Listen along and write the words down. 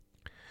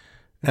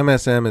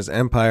MSM is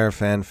Empire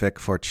Fanfic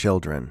for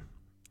Children.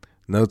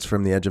 Notes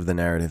from the Edge of the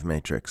Narrative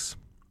Matrix.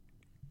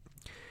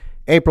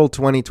 April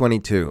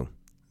 2022.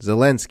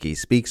 Zelensky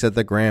speaks at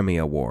the Grammy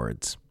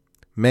Awards.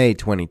 May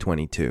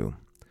 2022.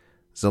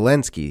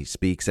 Zelensky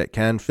speaks at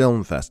Cannes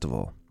Film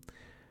Festival.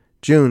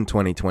 June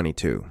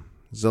 2022.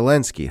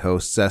 Zelensky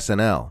hosts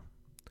SNL.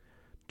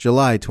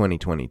 July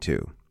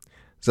 2022.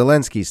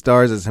 Zelensky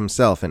stars as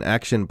himself in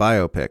action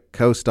biopic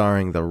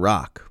co-starring The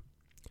Rock.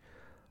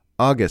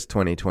 August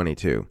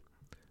 2022.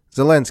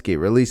 Zelensky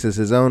releases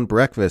his own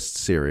breakfast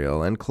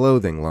cereal and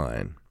clothing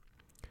line.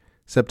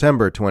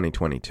 September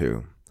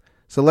 2022.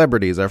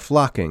 Celebrities are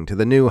flocking to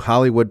the new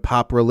Hollywood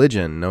pop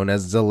religion known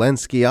as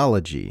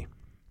Zelenskyology.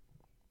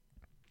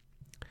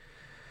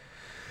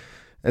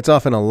 It's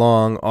often a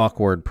long,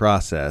 awkward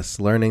process,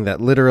 learning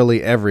that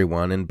literally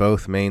everyone in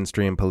both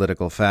mainstream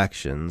political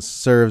factions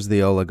serves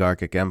the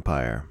oligarchic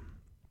empire.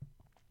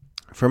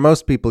 For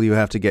most people, you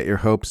have to get your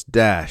hopes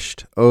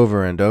dashed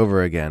over and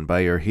over again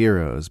by your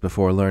heroes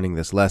before learning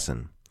this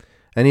lesson.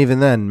 And even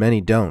then, many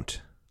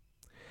don't.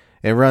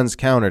 It runs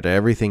counter to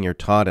everything you're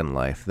taught in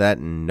life that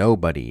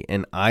nobody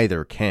in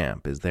either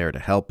camp is there to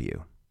help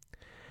you.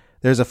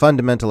 There's a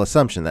fundamental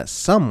assumption that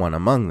someone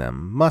among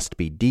them must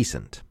be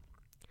decent.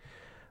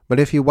 But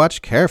if you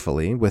watch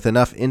carefully, with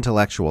enough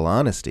intellectual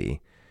honesty,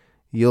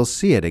 you'll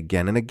see it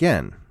again and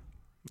again.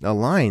 A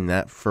line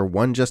that, for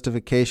one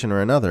justification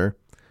or another,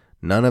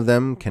 none of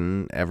them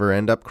can ever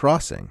end up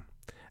crossing.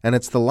 And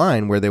it's the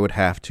line where they would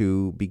have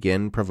to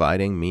begin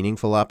providing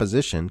meaningful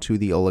opposition to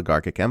the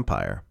oligarchic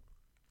empire.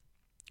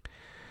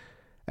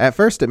 At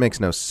first, it makes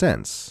no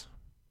sense.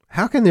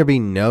 How can there be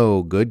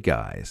no good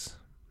guys?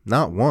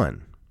 Not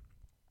one.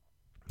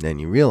 Then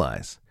you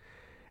realize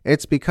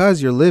it's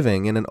because you're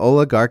living in an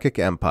oligarchic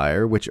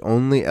empire which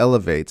only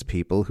elevates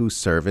people who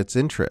serve its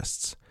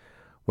interests,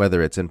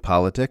 whether it's in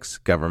politics,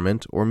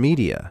 government, or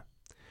media.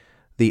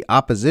 The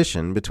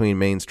opposition between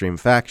mainstream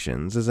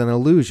factions is an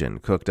illusion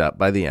cooked up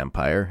by the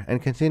empire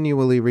and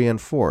continually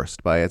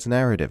reinforced by its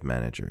narrative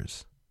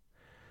managers.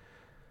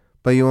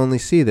 But you only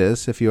see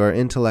this if you are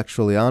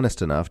intellectually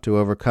honest enough to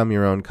overcome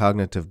your own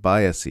cognitive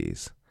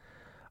biases.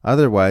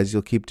 Otherwise,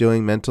 you'll keep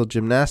doing mental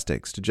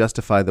gymnastics to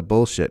justify the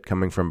bullshit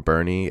coming from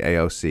Bernie,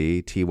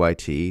 AOC,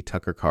 TYT,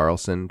 Tucker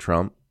Carlson,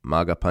 Trump,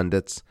 MAGA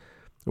pundits,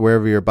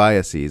 wherever your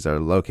biases are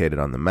located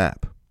on the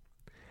map.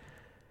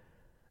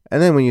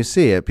 And then when you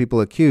see it,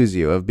 people accuse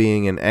you of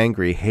being an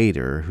angry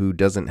hater who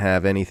doesn't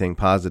have anything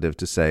positive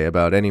to say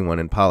about anyone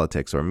in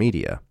politics or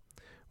media,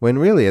 when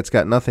really it's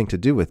got nothing to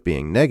do with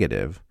being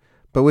negative,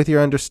 but with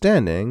your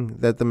understanding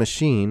that the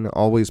machine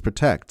always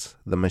protects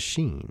the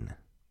machine.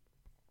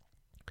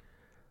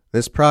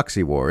 This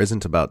proxy war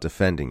isn't about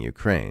defending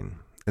Ukraine.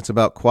 It's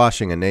about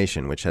quashing a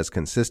nation which has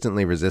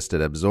consistently resisted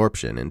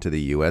absorption into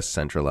the U.S.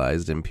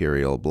 centralized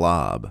imperial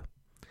blob.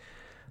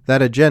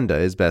 That agenda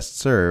is best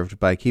served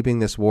by keeping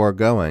this war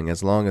going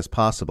as long as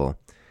possible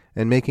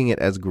and making it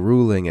as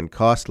grueling and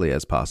costly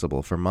as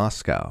possible for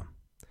Moscow.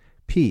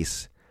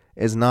 Peace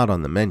is not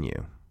on the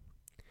menu.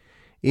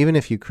 Even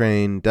if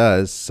Ukraine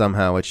does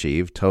somehow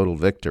achieve total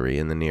victory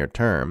in the near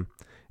term,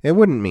 it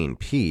wouldn't mean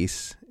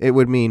peace, it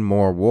would mean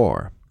more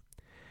war.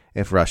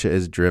 If Russia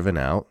is driven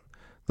out,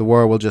 the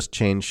war will just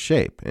change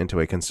shape into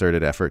a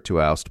concerted effort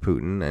to oust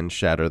Putin and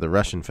shatter the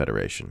Russian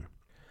Federation.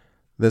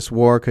 This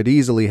war could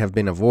easily have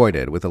been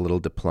avoided with a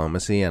little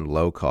diplomacy and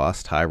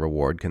low-cost,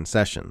 high-reward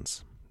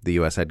concessions. The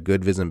U.S. had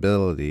good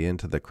visibility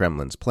into the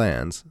Kremlin's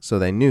plans, so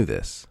they knew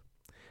this.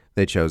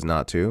 They chose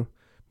not to,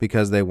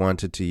 because they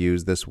wanted to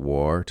use this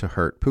war to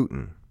hurt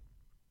Putin.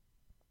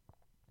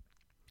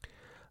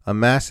 A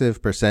massive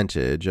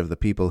percentage of the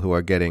people who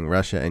are getting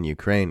Russia and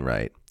Ukraine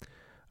right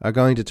are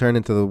going to turn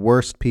into the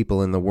worst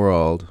people in the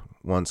world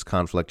once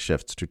conflict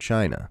shifts to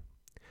China.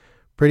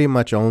 Pretty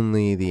much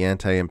only the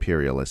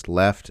anti-imperialist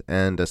left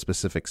and a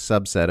specific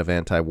subset of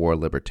anti-war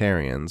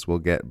libertarians will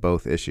get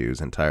both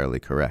issues entirely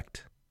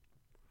correct.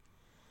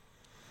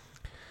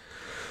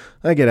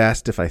 I get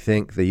asked if I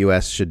think the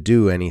U.S. should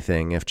do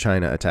anything if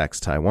China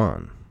attacks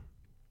Taiwan.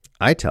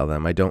 I tell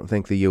them I don't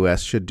think the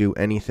U.S. should do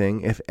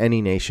anything if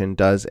any nation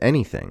does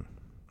anything.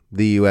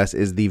 The U.S.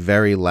 is the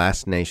very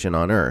last nation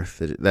on Earth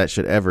that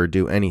should ever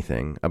do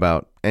anything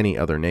about any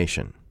other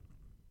nation.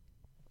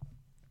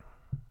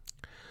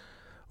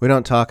 We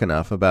don't talk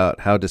enough about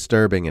how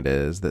disturbing it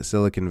is that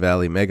Silicon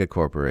Valley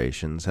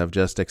megacorporations have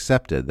just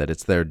accepted that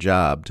it's their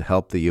job to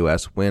help the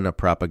U.S. win a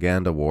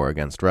propaganda war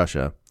against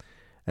Russia,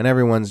 and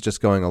everyone's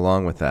just going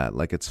along with that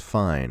like it's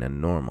fine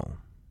and normal.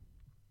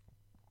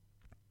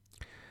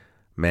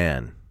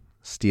 Man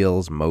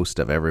steals most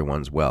of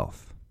everyone's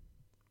wealth.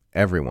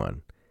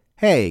 Everyone.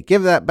 Hey,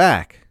 give that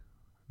back.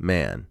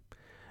 Man,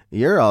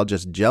 you're all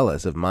just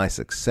jealous of my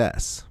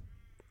success.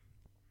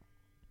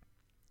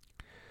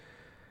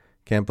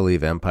 Can't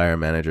believe empire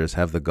managers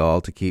have the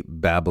gall to keep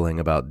babbling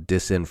about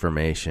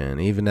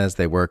disinformation, even as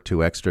they work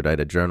to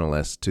extradite a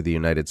journalist to the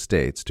United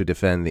States to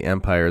defend the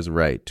empire's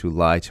right to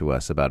lie to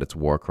us about its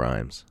war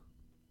crimes.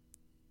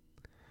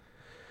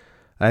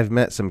 I've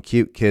met some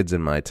cute kids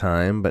in my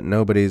time, but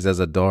nobody's as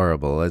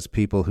adorable as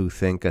people who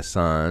think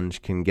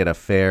Assange can get a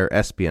fair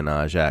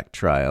Espionage Act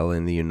trial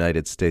in the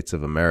United States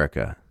of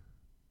America.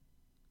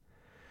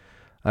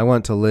 I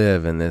want to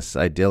live in this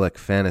idyllic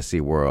fantasy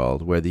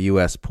world where the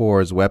U.S.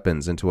 pours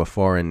weapons into a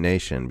foreign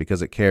nation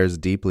because it cares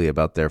deeply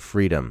about their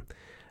freedom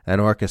and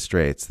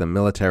orchestrates the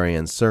military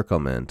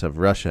encirclement of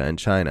Russia and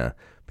China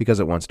because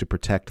it wants to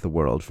protect the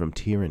world from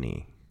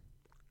tyranny.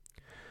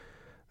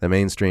 The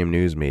mainstream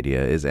news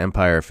media is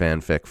empire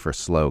fanfic for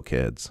slow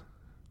kids.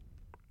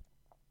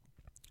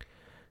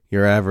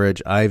 Your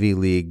average Ivy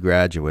League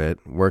graduate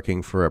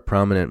working for a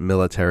prominent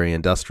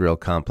military-industrial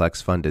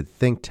complex-funded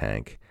think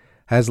tank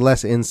has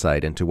less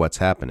insight into what's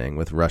happening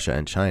with Russia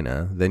and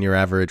China than your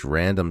average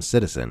random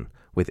citizen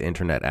with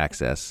internet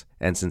access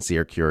and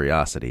sincere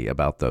curiosity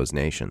about those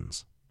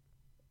nations.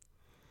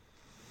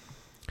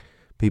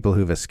 People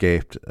who've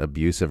escaped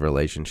abusive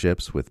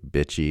relationships with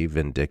bitchy,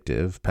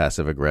 vindictive,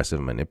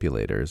 passive-aggressive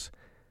manipulators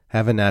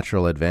have a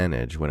natural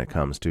advantage when it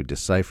comes to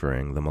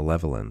deciphering the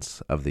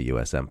malevolence of the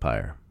U.S.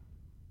 empire.